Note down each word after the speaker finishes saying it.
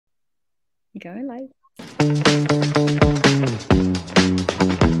Go live.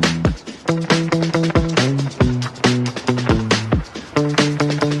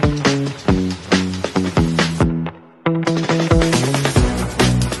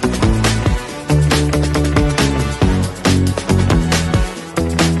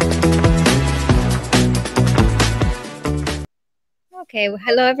 Okay, well,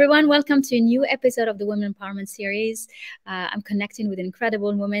 hello everyone. Welcome to a new episode of the Women Empowerment Series. I'm connecting with an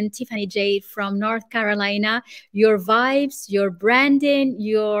incredible woman, Tiffany Jade from North Carolina. Your vibes, your branding,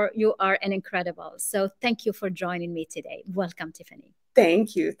 you are an incredible. So thank you for joining me today. Welcome, Tiffany.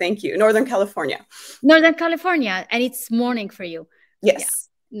 Thank you. Thank you. Northern California. Northern California, and it's morning for you. Yes.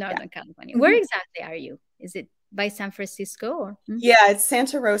 Yeah, Northern California. Where exactly are you? Is it by San Francisco or? Yeah, it's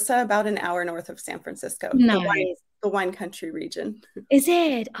Santa Rosa, about an hour north of San Francisco. Nice. The wine country region. Is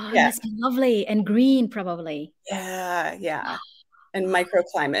it? Oh, it Yeah. must be lovely and green, probably. Yeah, yeah. And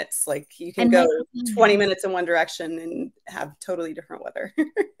microclimates, like you can And go microclimates. 20 minutes in one direction and have totally different weather.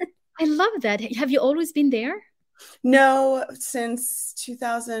 I love that. Have you always been there? No, since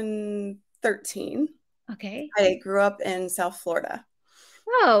 2013. Okay. I grew up in South Florida.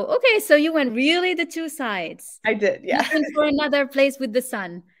 Oh, okay. So you went really the two sides. I did, yeah. Looking for another place with the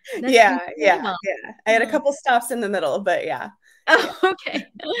sun. That's Yeah. incredible. I had a couple stops in the middle, but yeah. Oh, okay.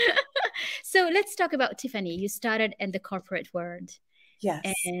 So let's talk about Tiffany. You started in the corporate world. Yes.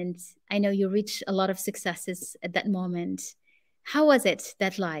 And I know you reached a lot of successes at that moment. How was it,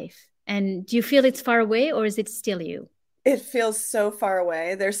 that life? And do you feel it's far away or is it still you? It feels so far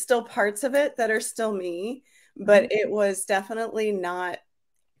away. There's still parts of it that are still me, but it was definitely not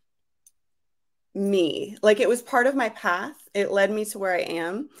me. Like it was part of my path. It led me to where I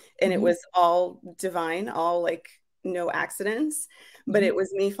am, and it was all divine, all like no accidents, but it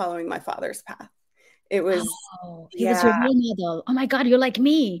was me following my father's path. It was, he was your role model. Oh my God, you're like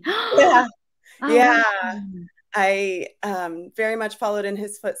me. Yeah. Oh, Yeah. wow. I very much followed in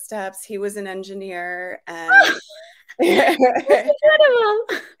his footsteps. He was an engineer, and incredible.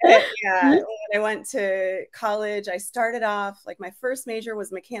 Yeah, when I went to college, I started off like my first major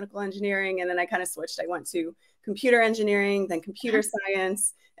was mechanical engineering, and then I kind of switched. I went to computer engineering, then computer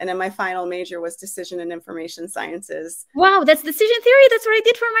science, and then my final major was decision and information sciences. Wow, that's decision theory. That's what I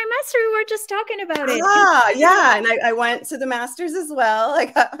did for my master. We were just talking about it. Yeah, and I went to the master's as well. I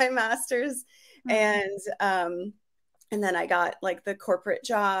got my master's, and then I got like the corporate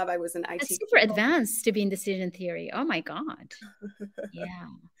job. I was an IT. That's super advanced to be in decision theory. Oh my God. Yeah.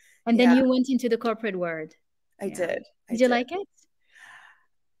 And then you went into the corporate world. I did. Did you like it?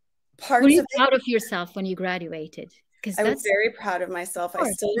 Parts Were you of proud of yourself when you graduated? Because I was very proud of myself.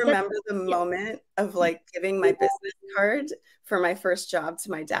 I still remember the moment of like giving my business card for my first job to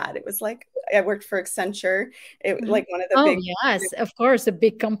my dad. It was like I worked for Accenture. It like one of the big. Yes, of course, a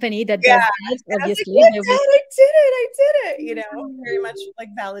big company that does that. Obviously, I did it. You know, very much like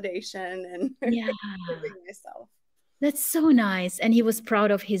validation and myself. That's so nice. And he was proud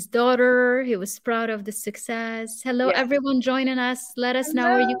of his daughter. He was proud of the success. Hello, everyone joining us. Let us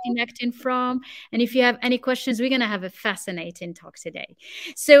know where you're connecting from. And if you have any questions, we're going to have a fascinating talk today.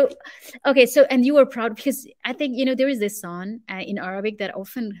 So, okay. So, and you were proud because I think, you know, there is this song in Arabic that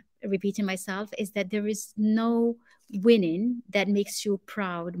often repeating myself is that there is no winning that makes you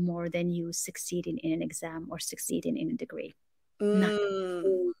proud more than you succeeding in an exam or succeeding in a degree.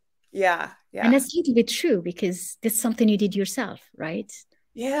 Yeah. And that's a little bit true because that's something you did yourself, right?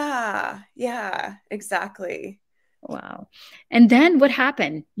 Yeah, exactly. Wow. And then what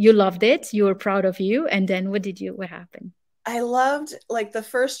happened? You loved it. You were proud of you. And then what happened? I loved like the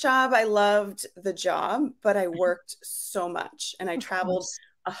first job. I loved the job, but I worked so much and I traveled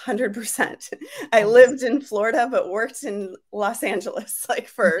 100%. I lived in Florida, but worked in Los Angeles, like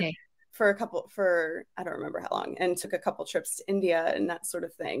for I don't remember how long, and took a couple trips to India and that sort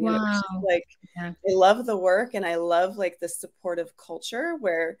of thing. Wow. And it was just like, I love the work and I love like the supportive culture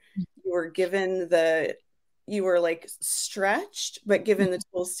where you were like stretched, but given the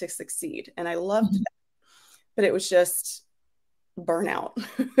tools to succeed. And I loved that, but it was just burnout.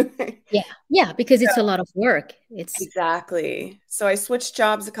 Yeah, because it's a lot of work. Exactly. So I switched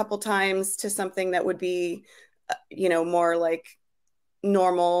jobs a couple times to something that would be, you know, more like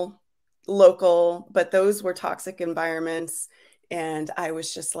normal, local, but those were toxic environments. And I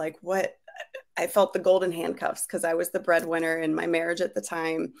was just like, what? I felt the golden handcuffs because I was the breadwinner in my marriage at the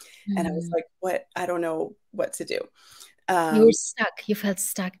time. And I was like, what? I don't know what to do. You were stuck. You felt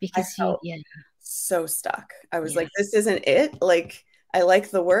stuck because so stuck. I was like, this isn't it. Like, I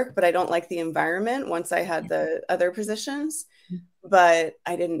like the work, but I don't like the environment once I had the other positions, but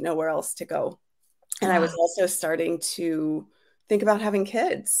I didn't know where else to go. And I was also starting to think about having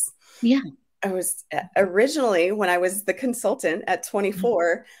kids. Yeah. I was originally, when I was the consultant at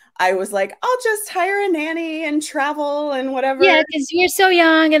 24, I was like, I'll just hire a nanny and travel and whatever. Yeah, because you're so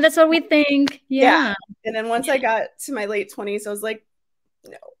young and that's what we think. Yeah. Yeah. And then once I got to my late 20s, I was like,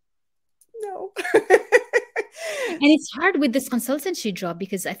 no, no. And it's hard with this consultancy job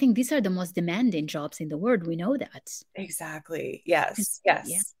because I think these are the most demanding jobs in the world. We know that. Exactly. Yes. Yeah.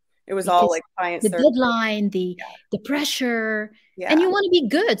 Yes. It was all Because like client the service. deadline, the pressure, and Yeah. you want to be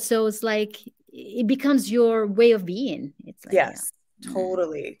good. So it's like it becomes your way of being. It's like, yeah. Yes.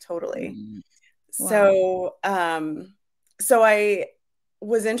 Totally. Totally. Mm. Wow. So, so I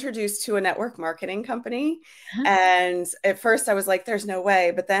was introduced to a network marketing company, Huh? and at first I was like, "There's no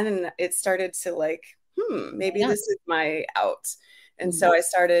way," but then it started to like, maybe Yeah. this is my out, and Mm. so I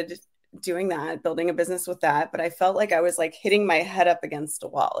started doing that, building a business with that. But I felt like I was like hitting my head up against a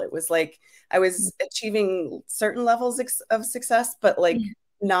wall. It was like I was achieving certain levels of success, but like Yeah.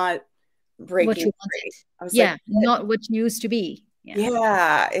 not What breaking you wanted. free. I was like, Yeah. Not what you used to be. Yeah.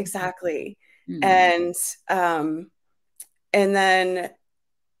 yeah, exactly. Mm. And um and then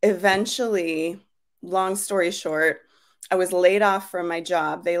eventually, long story short, I was laid off from my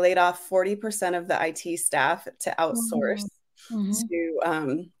job. They laid off 40% of the IT staff to outsource Wow. Mhm.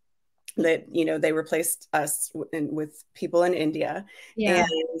 to that, they replaced us with people in India. And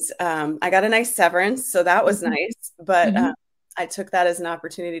Yeah. I got a nice severance, so that was Mhm. nice. But Mhm. I took that as an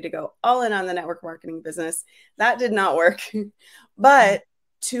opportunity to go all in on the network marketing business. That did not work. But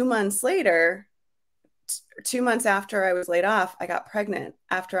 2 months later, 2 months after I was laid off, I got pregnant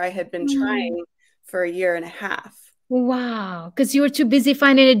after I had been Mm. trying for a year and a half. Wow. Because you were too busy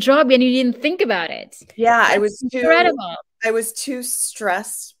finding a job and you didn't think about it. Yeah, That's incredible. I was too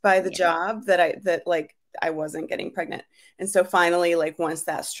stressed by the Yeah. job that like I wasn't getting pregnant. And so finally, like once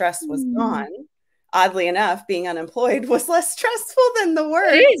that stress was Mm. gone, oddly enough, being unemployed was less stressful than the It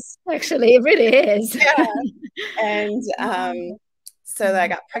work. is, actually. It really is. Yeah. And Wow. so that I Mhm.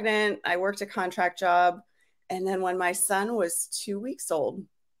 got pregnant, I worked a contract job. And then when my son was 2 weeks old,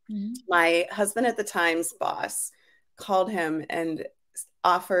 Mhm. my husband at the time's boss called him and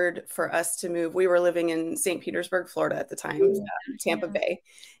offered for us to move. We were living in St. Petersburg, Florida at the time, Yeah. Tampa Yeah. Bay.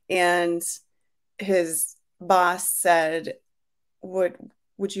 And his boss said, would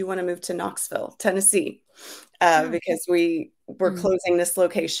would you want to move to Knoxville, Tennessee? Oh. Because we were Mm. closing this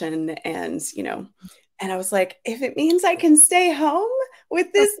location, and I was like, if it means I can stay home with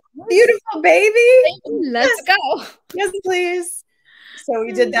Of this course. beautiful baby, Let's yes, go. yes, please. So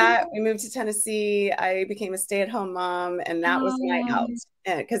we did Mhm. that. We moved to Tennessee. I became a stay-at-home mom, and that was my out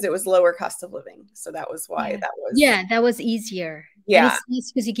Um, because it was lower cost of living. So that was why yeah. that was, Yeah, that was easier. And yeah, it's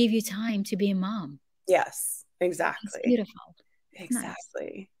nice because it gave you time to be a mom. yes, It's exactly, beautiful. It's nice.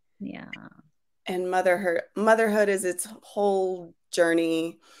 exactly. Yeah, And motherhood is its whole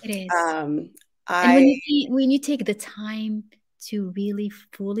journey. it is. Um, And I when you take the time to really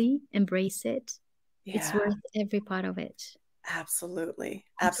fully embrace it, it's Yeah, worth every part of it. absolutely,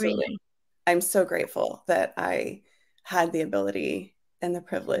 It's absolutely. really. I'm so grateful that I had the ability and the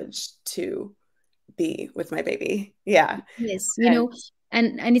privilege to be with my baby. Yeah. Yes,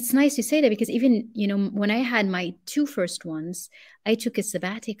 And and it's nice to say that because even, when I had my two first ones, I took a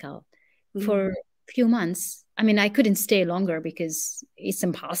sabbatical for mhm. a few months. I mean, I couldn't stay longer because it's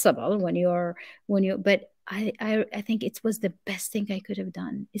impossible but I think it was the best thing I could have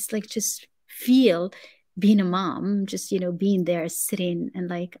done. It's like just feel being a mom, just, being there, sitting and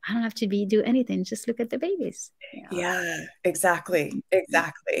like I don't have to do anything, just look at the babies. Yeah. Yeah, exactly.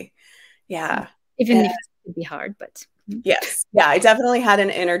 Exactly. Yeah. Even And if it could be hard, but yes. Yeah, I definitely had an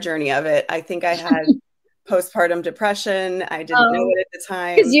inner journey of it. I think I had postpartum depression. I didn't know oh, it at the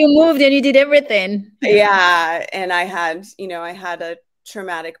because time. you moved and you did everything. Yeah. Yeah, and I had a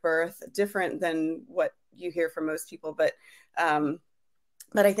traumatic birth, different than what you hear from most people, um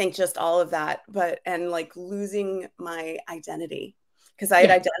but I think just all of that, and like losing my identity because I had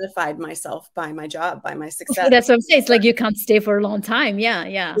Yeah. identified myself by my job, by my Okay, success. that's what I'm saying. It's like you can't stay for a long time. Yeah,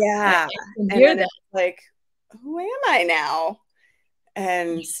 yeah. I Yeah. can And hear then that. it's like, who am I now?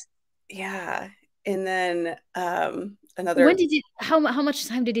 And yeah. And then When another did it how much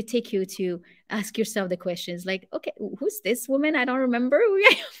time did it take you to ask yourself the questions like, okay, who's this woman? I don't remember who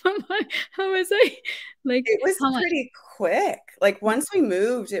I am. How was I? Like it was how much? pretty quick. Like once we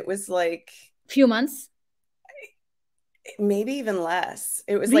moved, it was like Few months? maybe even less.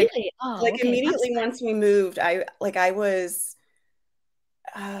 It was Really? Oh, like okay. That's immediately once we moved, I was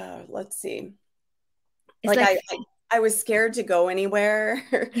let's see. it's Like like I was scared to go anywhere.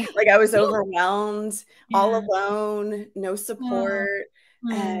 yeah. Like I was Yeah. overwhelmed, all Yeah. alone, no Oh, support,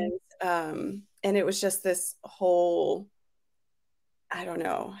 oh. and it was just this whole I don't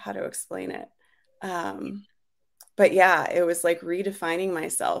know how to explain it. But yeah, it was like redefining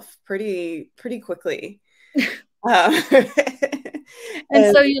myself pretty quickly. Um, And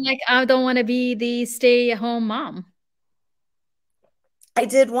and so you're like, I don't want to be the stay-at-home mom. I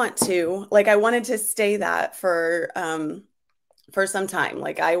did want to, like, I wanted to stay that for some time.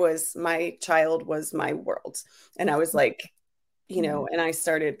 Like my child was my world. And I was like, Yeah. and I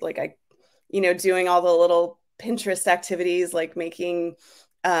started like doing all the little Pinterest activities, like making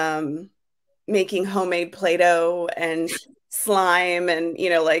homemade Play-Doh and slime and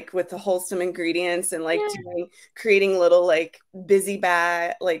like with the wholesome ingredients and like Yeah. creating little like busy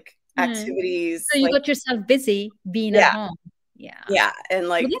bag like Yeah. activities So you like got yourself busy being at yeah, home. Yeah. yeah, and Well,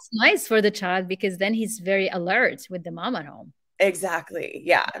 like that's nice for the child because then he's very alert with the mom at home. exactly,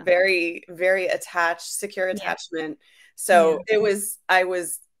 yeah, very very attached, secure Yeah. attachment. Yeah. So I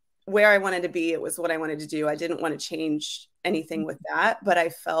was where I wanted to be. It was what I wanted to do. I didn't want to change anything with that, but I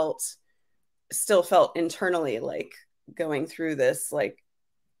still felt internally like going through this like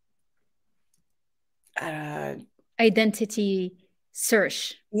uh Identity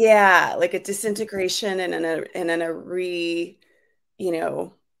search. yeah, like a disintegration and a you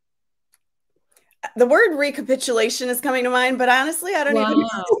know the word recapitulation is coming to mind, but honestly I don't even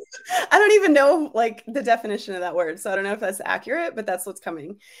Wow. I don't even know like the definition of that word, so I don't know if that's accurate, but that's what's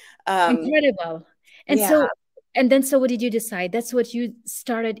coming. um Incredible. And yeah, so, and then so what did you decide? That's what you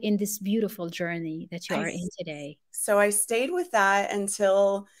started in this beautiful journey that you I are in today. so I stayed with that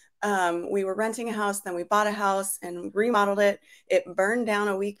until we were renting a house. Then we bought a house and remodeled it. It burned down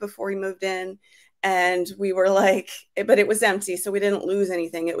a week before we moved in. And we were like, but it was empty. So we didn't lose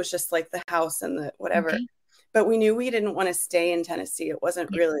anything. It was just like the house and the whatever. Okay. But we knew we didn't want to stay in Tennessee. It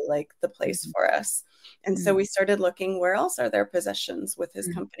wasn't Yeah. really like the place Mhm. for us. And so Mhm. we started looking where else are there possessions with his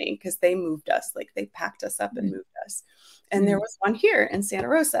Mhm. company because they moved us, like they packed us up and Mhm. moved us. And there was one here in Santa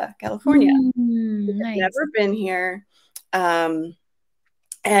Rosa, California. Nice. Never been here. Um,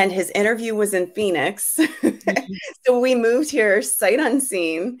 and his interview was in Phoenix. Mhm. So we moved here sight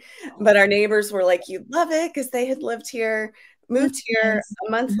unseen, but our neighbors were like, you'd love it because they had lived here, moved That's here. nice.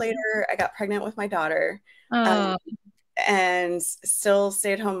 A month Mhm. later, I got pregnant with my daughter, um, Oh, and still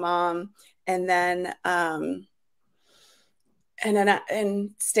stay at home mom. And then,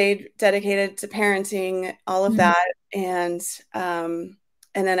 and stayed dedicated to parenting, all of mhm. that. Um,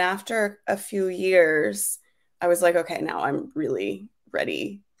 and then after a few years, I was like, okay, now I'm really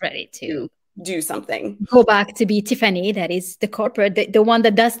ready Ready to to do something. go back to be Tiffany, that is the corporate, the one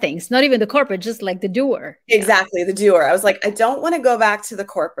that does things, not even the corporate, just like the doer. Yeah. Exactly, the doer. I was like, I don't want to go back to the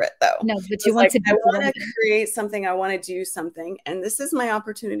corporate though. I No, but you was want like, to I be the want woman. to create something, I want to do something, and this is my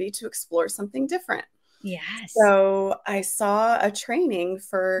opportunity to explore something different. Yes. So I saw a training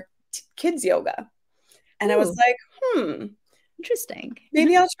for kids yoga, and I was Ooh, like, interesting.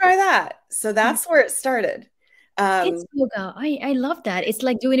 maybe I'll try that. So Yeah. that's where it started. Kids Um, yoga. I love that. It's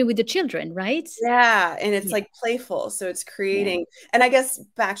like doing it with the children, right? yeah, and it's Yeah. like playful. So it's Yeah. creating, and I guess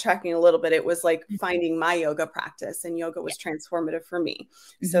backtracking a little bit, it was like Mhm. finding my yoga practice, and yoga Yeah. was transformative for me.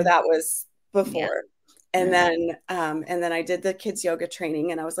 So Mhm. that was Yeah. before. And Yeah. then I did the kids yoga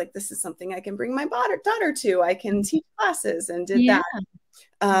training, and I was like, this is something I can bring my daughter to. I can Mhm. teach classes, and did Yeah. that.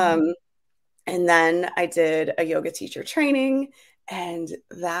 Yeah. Um, and then I did a yoga teacher training, and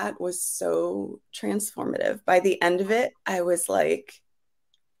that was so transformative. By the end of it, I was like,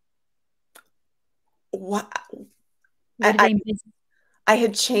 what? What did I, they miss? I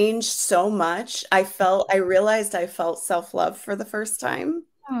had changed so much. I realized I felt self-love for the first time.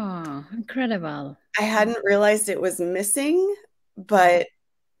 Oh, incredible. I hadn't realized it was missing, Mhm. but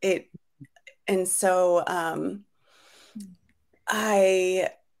it, and so I,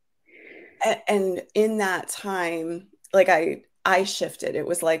 and in that time, like I shifted. It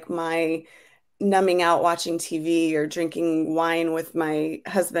was like my numbing out watching TV or drinking wine with my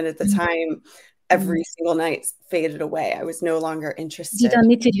husband at the Mhm. time Mhm. every single night faded away. I was no longer You interested. don't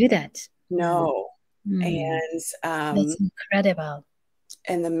need to do that. Mm. No. Mm. And That's incredible.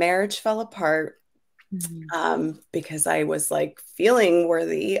 the marriage fell apart Mm. because I was like feeling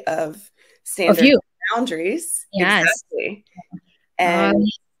worthy of Of standards you. and boundaries. Yes. Exactly. Oh,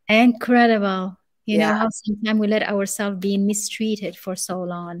 And incredible. You yeah, know how sometimes we let ourselves be mistreated for so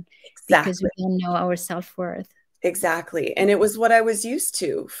long because we exactly. don't know our self-worth. Exactly. And it was what I was used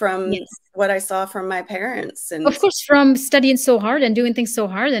to from Yes. what I saw from my parents. Of And course, from studying so hard and doing things so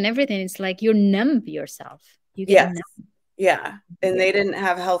hard and everything, it's like you numb yourself. You get yes, numb. yeah. And Yeah. they didn't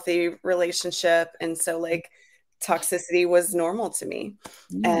have a healthy relationship. And so, like, toxicity was normal to me.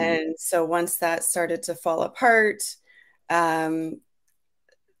 Mm. And so, once that started to fall apart, um,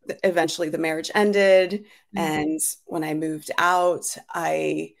 eventually the marriage ended. Mm. And when I moved out,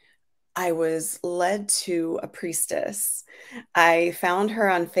 I was led to a priestess. I found her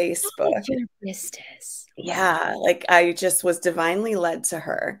on Oh, Facebook. your priestess. Wow. Yeah, like I just was divinely led to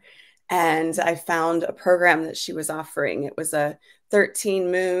her. And I found a program that she was offering. It was a 13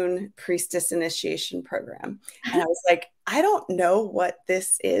 moon priestess initiation program. And I was like, I don't know what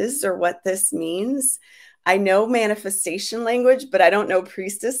this is or what this means. I know manifestation language, but I don't know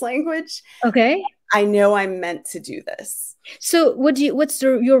priestess language. Okay. I know I'm meant to do this. So what's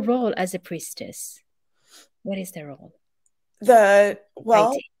your role as a priestess? What is the role?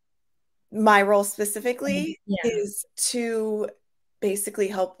 Well, my role specifically Yeah. is to basically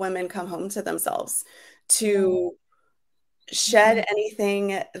help women come home to themselves, Wow. to shed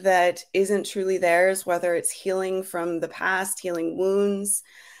anything that isn't truly theirs, whether it's healing from the past, healing wounds,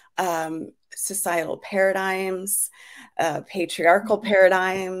 societal paradigms, patriarchal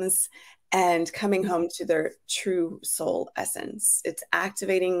paradigms, and coming home to their true soul essence. It's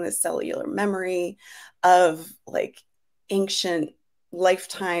activating the cellular memory of like ancient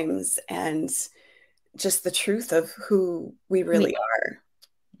lifetimes and just the truth of who we We really are.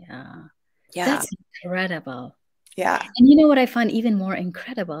 Yeah. Yeah. That's incredible. Yeah. And you know what I find even more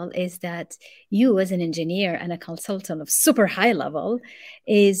incredible is that you, as an engineer and a consultant of super high level,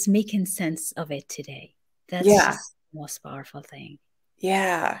 is making sense of it today. That's Yeah. just the most powerful thing.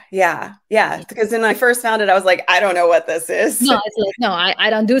 Yeah. Yeah. Yeah. Yeah. Because when I first found it, I was like, I don't know what this is. No, it's like, no, I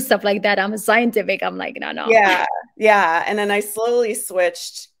don't do stuff like that. I'm a scientific. I'm like, no, no. Yeah. Yeah. And then I slowly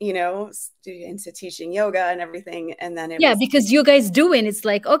switched, into teaching yoga and everything. And then it Yeah, was, because you guys doing it's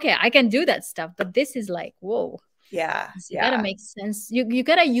like, okay, I can do that stuff, but this is like, whoa. yeah. You gotta Yeah. make sense. You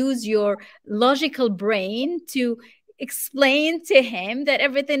gotta use your logical brain to explain to him that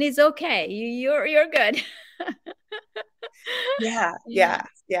everything is okay. You're good. Yeah. Yeah. Yeah.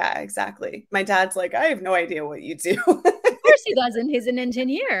 Yeah. Exactly. My dad's like, I have no idea what you do. Of course he doesn't. He's an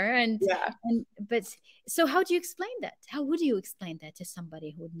engineer, Yeah. and but so how do you explain that? How would you explain that to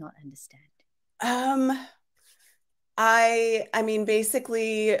somebody who would not understand? Um, I mean,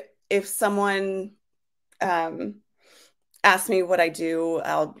 basically, if someone um ask me what I do,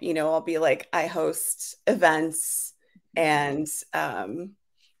 I'll be like, I host events and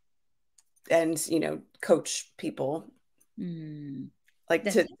coach people. Mm, Like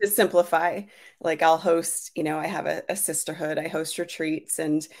that's to simplify, like I'll host, I have a sisterhood, I host retreats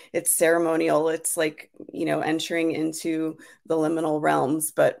and it's ceremonial. It's like, entering into the liminal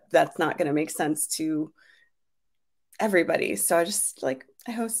realms, but that's not going to make sense to everybody. So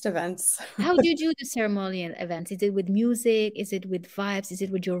I host events. how do you do the ceremonial events? Is it with music? Is it with vibes? Is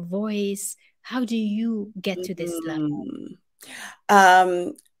it with your voice? How do you get to this level? Mm.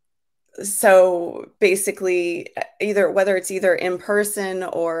 Um, so basically, whether it's either in person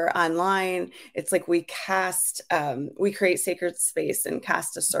or online, it's like we create sacred space and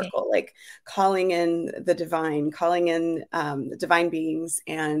cast a Okay. circle, like calling in the divine, calling in the divine beings,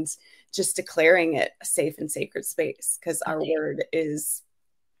 and just declaring it a safe and sacred space because our Okay. word is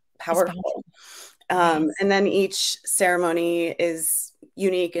It's powerful. powerful. Yes. And then each ceremony is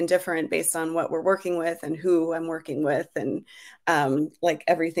unique and different based on what we're working with and who I'm working with. And like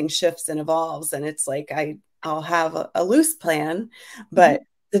everything shifts and evolves. And it's like I'll have a loose plan, Mhm. but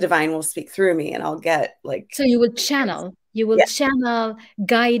the divine will speak through me and I'll get like, So you will yeah, channel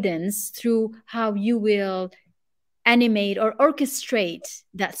guidance through how you will animate or orchestrate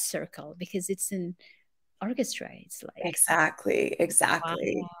that circle because it's an orchestra. It's like, exactly, wow,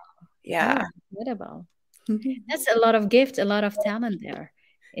 exactly. you Yeah. are incredible. That's a lot of gift, a lot of talent there.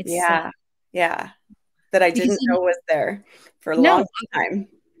 It's Yeah. Yeah. That I because didn't know was there for a long no, time.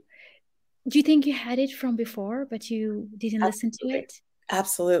 do you think you had it from before, but you didn't listen to Absolutely. it?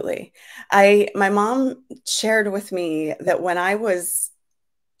 Absolutely. My mom shared with me that when I was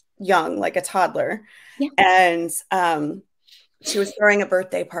young, like a toddler, Yeah. and she was throwing a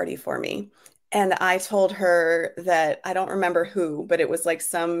birthday party for me. And I told her that I don't remember who, but it was like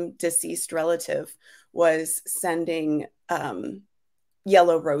some deceased relative was sending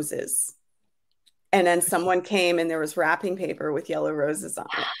yellow roses. And then someone came and there was wrapping paper with yellow roses on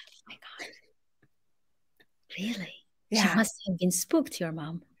it. Oh my God. Really? She Yeah. must have been spooked, your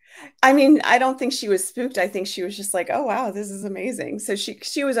mom. I mean, I don't think she was spooked. I think she was just like, "Oh wow, this is amazing." So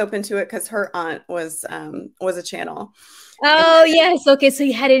she was open to it because her aunt was a channel. And Oh, yes. Okay. So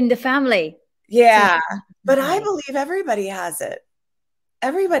you had it in the family. So you yeah, had it in the but I family. believe everybody has it.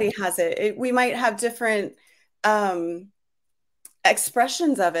 Everybody has it. We might have different um,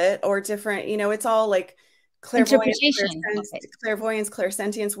 expressions of it or different. It's all like clairvoyance, Interpretation of it. clairvoyance,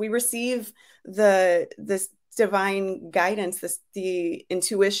 clairsentience. We receive the divine guidance, the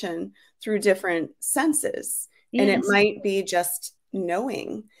intuition through different senses. And it Yes. might be just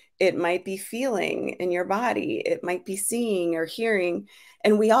knowing, it might be feeling in your body, it might be seeing or hearing.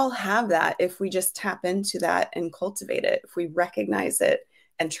 And we all have that if we just tap into that and cultivate it, if we recognize it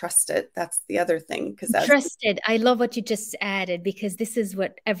and trust it. That's the other thing. Because as Trusted. I love what you just added, because this is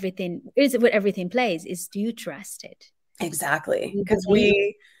what everything plays is, do you trust it? exactly, Do you because believe?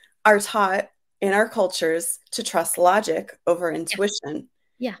 we are taught in our cultures to trust logic over Yeah. intuition.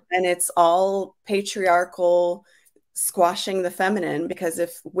 Yeah. And it's all patriarchal, squashing the feminine. Because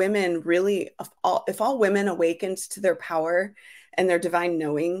if women really, if all women awakened to their power and their divine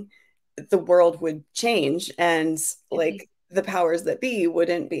knowing, the world would change, and Exactly. like the powers that be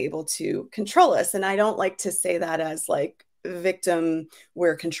wouldn't be able to control us. And I don't like to say that as like victim,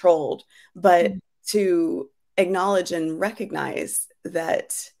 we're controlled, but Mhm. to acknowledge and recognize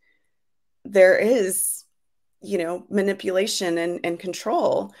that there is, manipulation and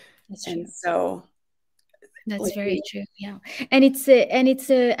control. That's And true. so That's like very true. Yeah. And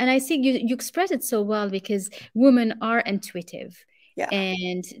I think you express it so well, because women are intuitive, yeah,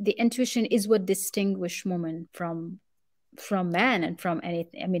 and the intuition is what distinguish women from men, and from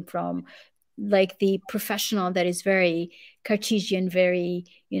anything. I mean, from like the professional that is very Cartesian, very,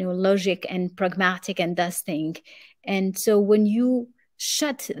 logic and pragmatic and does thing. And so when you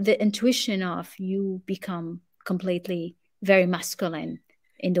shut the intuition off, you become completely very masculine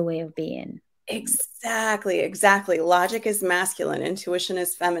in the way of being. exactly. Logic is masculine, intuition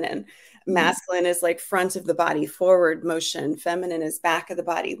is feminine. Mm. Masculine is like front of the body, forward motion. Feminine is back of the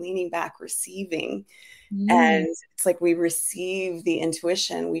body, leaning back, receiving. Mm. And it's like we receive the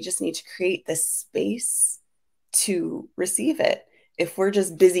intuition. We just need to create this space to receive it. If we're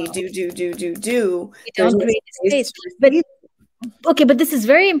just busy, do, We there's don't no create the space space. to But receive. okay, but this is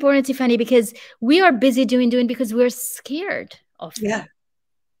very important, Tiffany, because we are busy doing because we're scared Yeah, often.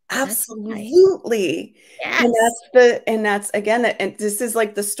 That's why. absolutely. And Yes. that's again, and this is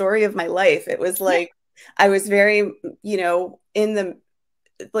like the story of my life. It was Yeah. like I was very, in the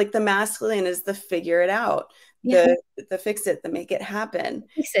like the masculine is the figure it out, Yeah. the fix it, the make it happen.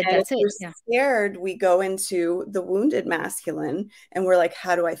 He said And if that's it. we're Yeah. scared, we go into the wounded masculine and we're like,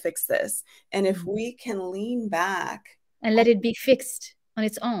 how do I fix this? And if Mhm. we can lean back, And let it be fixed on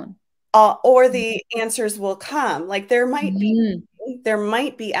its own. or the answers will come. Like Mhm. there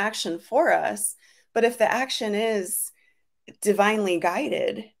might be action for us, but if the action is divinely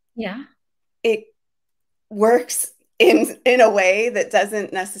guided, Yeah. it works in a way that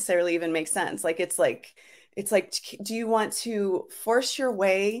doesn't necessarily even make sense. It's like, do you want to force your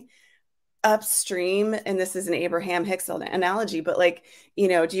way upstream? And this is an Abraham Hicks analogy, but like,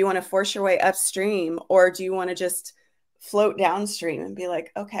 do you want to force your way upstream, or do you want to just float downstream and be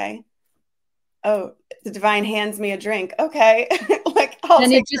like, okay, oh, the divine hands me a drink. Okay. Like I'll Then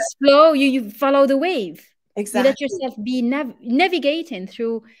take it just flow. You follow the wave. that. You let Exactly. yourself be navigating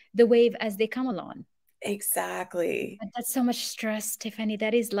through the wave as they come along. Exactly. But that's so much stress, Tiffany.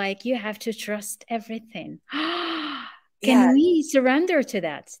 That is like you have to trust everything. Yeah, Can we surrender to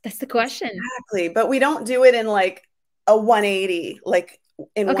that? That's the question. exactly. But we don't do it in like a 180, like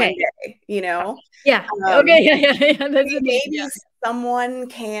in one Okay. day, Yeah. Um, Okay. Yeah. That's the thing. maybe Yeah. someone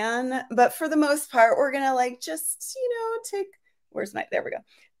can, but for the most part, we're gonna like just, take there we go.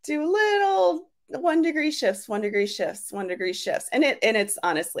 Do little 1 degree shifts, 1 degree shifts, 1 degree shifts. And it's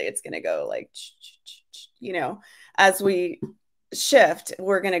honestly, it's gonna go like, as we shift,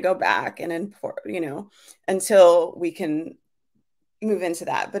 we're gonna go back and then, until we can move into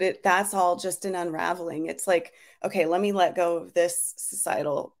that. But that's all just an unraveling. It's like, okay, let me let go of this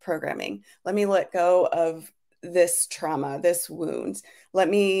societal programming. Let me let go of this trauma, this wound. Let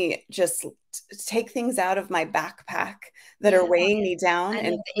me just take things out of my backpack that are Yeah. Oh, weighing yeah. me down I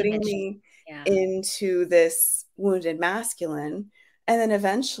and love the putting image. me Yeah. into this wounded masculine. And then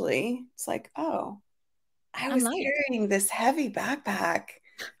eventually it's like, oh, I I'm was light. carrying this heavy backpack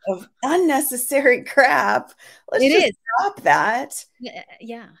of unnecessary crap. Let's It just is. drop that. Yeah.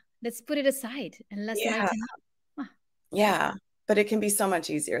 Yeah. Let's put it aside and let's Yeah. lighten up. Huh. Yeah. Yeah. But it can be so much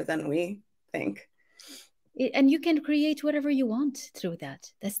easier than we think. And you can create whatever you want through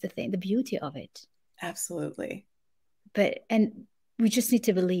that. That's the thing, the beauty of it. Absolutely. And we just need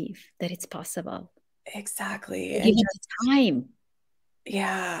to believe that it's possible. Exactly. Give And it just, the time.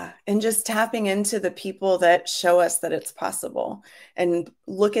 yeah. And just tapping into the people that show us that it's possible and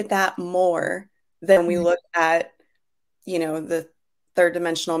look at that more than we Mm. look at, the third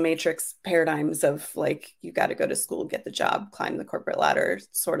dimensional matrix paradigms of like, you got to go to school, get the job, climb the corporate ladder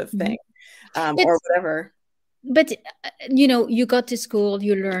sort of thing, or It's whatever. But you know, you got to school,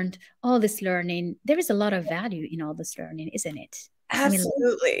 you learned all this learning. There is a lot of value in all this learning, isn't it? I mean, like,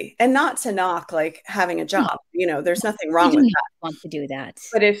 Absolutely. And not to knock like having a no, job, there's no, nothing you wrong do with not that. want to do that.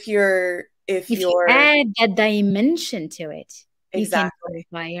 But if If you you're add that dimension to it, you can go exactly,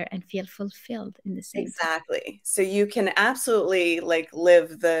 higher and feel fulfilled in the same time. exactly. So you can absolutely like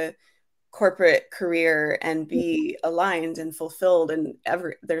live the corporate career and be aligned and fulfilled and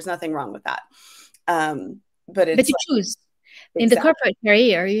there's nothing wrong with that. But But it's you like choose in the exactly, corporate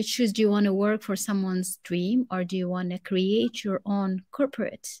career, you choose, do you want to work for someone's dream or do you want to create your own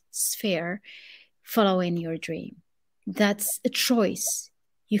corporate sphere following your dream? That's a choice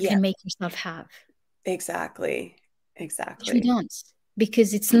you yeah, can make yourself have. exactly, But you exactly. don't,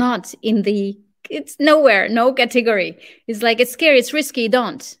 because it's not in the, it's nowhere, no category. It's like it's scary, it's risky,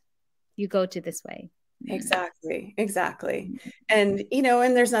 don't. You go to this way. Mm. Exactly, exactly. And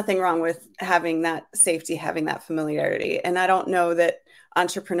and there's nothing wrong with having that safety, having that familiarity. And I don't know that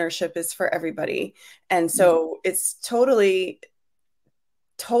entrepreneurship is for everybody. And Mm. so it's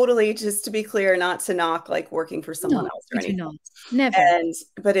totally just to be clear, not to knock like working for someone No, else or we do anything. not. Never. And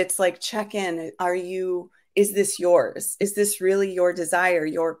but it's like check in. Is this yours? Is this really your desire,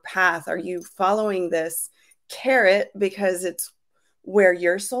 your path? Are you following this carrot because it's where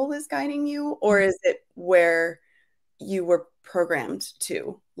your soul is guiding you, or Mm. is it where you were programmed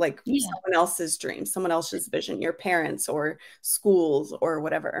to, like Yeah. someone else's dream, someone else's vision, your parents or schools or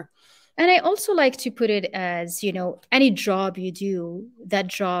whatever? And I also like to put it as, you know, any job you do, that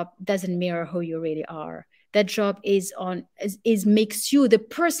job doesn't mirror who you really are. That job is makes you the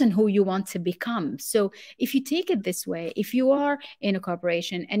person who you want to become. So if you take it this way, if you are in a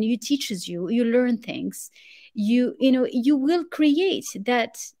corporation and you teaches you, you learn things, you know, you will create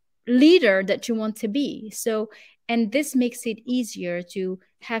that leader that you want to be. So, and this makes it easier to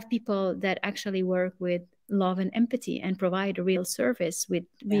have people that actually work with love and empathy and provide a real service with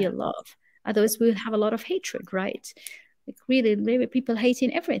Yeah. real love. Otherwise, we'll have a lot of hatred, right? Like really, really people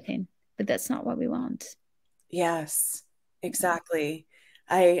hating everything, but that's not what we want. Yes, exactly.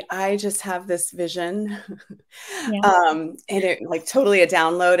 I just have this vision. Yeah. And it like totally a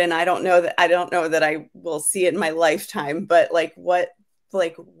download. And I don't know that I will see it in my lifetime, but like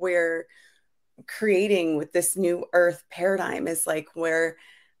we're creating with this new earth paradigm is like where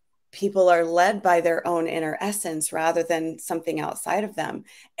people are led by their own inner essence rather than something outside of them.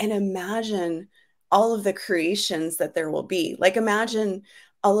 And imagine all of the creations that there will be. Like imagine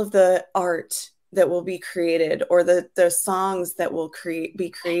all of the art that will be created or the songs that will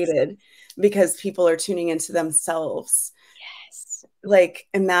be Yes. created because people are tuning into themselves. Yes. Like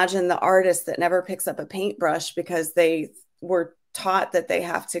imagine the artist that never picks up a paintbrush because they were taught that they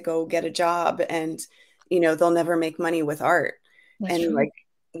have to go get a job and they'll never make money with art. That's And true. like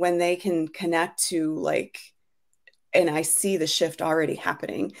when they can connect to like, and I see the shift already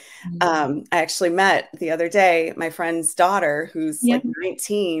happening. Mm. I actually met the other day my friend's daughter who's Yeah. like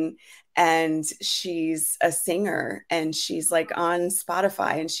 19 and she's a singer and she's like on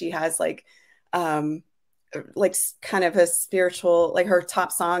Spotify and she has um like kind of a spiritual, like her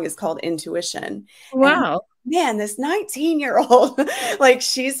top song is called Intuition. And I'm, Wow. man, this 19-year-old, like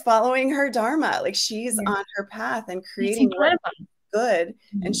she's following her dharma, like she's Yeah. on her path and It's creating what incredible. good,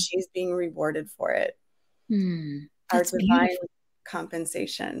 and Mm. she's being rewarded for it. Our That's divine beautiful.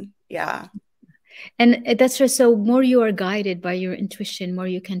 compensation. Yeah, And that's just so more you are guided by your intuition, more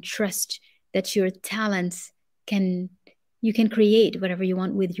you can trust that your talents can, you can create whatever you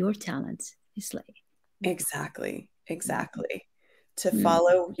want with your talents. It's like, exactly. mm, Exactly. To mm,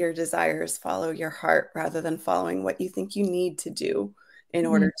 follow your desires, follow your heart rather than following what you think you need to do in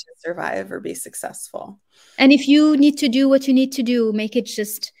order mm. to survive or be successful. And if you need to do what you need to do, make it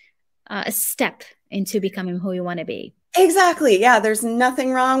just a step into becoming who you want to be. Exactly. Yeah, there's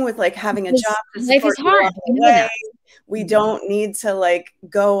nothing wrong with like having a job Because to life is support you hard. along We the know way. that. We Mm. don't need to like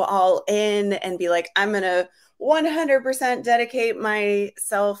go all in and be like, I'm going to 100% dedicate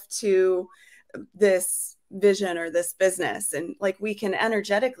myself to this vision or this business. And like we can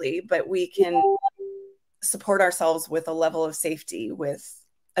energetically, but we can support ourselves with a level of safety with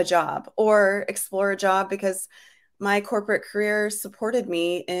a job or explore a job because my corporate career supported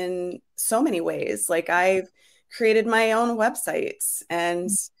me in so many ways. Like I've created my own websites and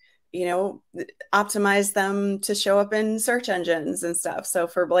you know optimized them to show up in search engines and stuff. So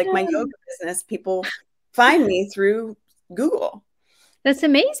for like my yoga business, people find me through Google. That's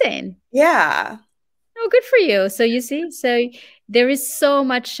amazing. Yeah, Oh, good for you. So you see, so there is so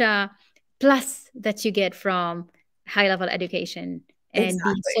much plus that you get from high level education and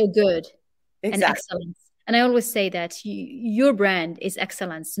being exactly. so good and Exactly. excellent. And I always say that your brand is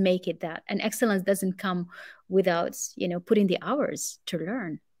excellence. Make it that. And excellence doesn't come without, putting the hours to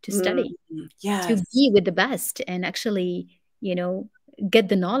learn, to study, to Yes. be with the best, and actually, get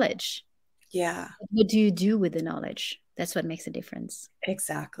the knowledge. Yeah. What do you do with the knowledge? That's what makes a difference.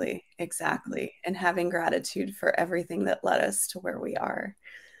 Exactly. Exactly. And having gratitude for everything that led us to where we are.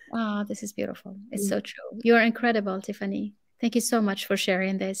 Ah, this is beautiful. It's so true. You are incredible, Tiffany. Thank you so much for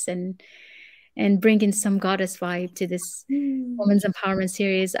sharing this and bringing some goddess vibe to this women's empowerment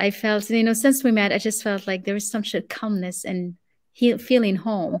series. I felt, since we met, I just felt like there is such a calmness and feeling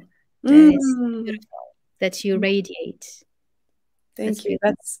home that is beautiful, that you radiate. Thank you.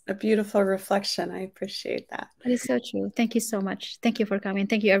 That's a beautiful reflection. I appreciate that. That is so true. Thank you so much. Thank you for coming.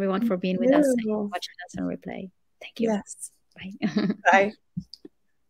 Thank you, everyone, for being with us and watching us on replay. Thank you. Yes. Bye. Bye.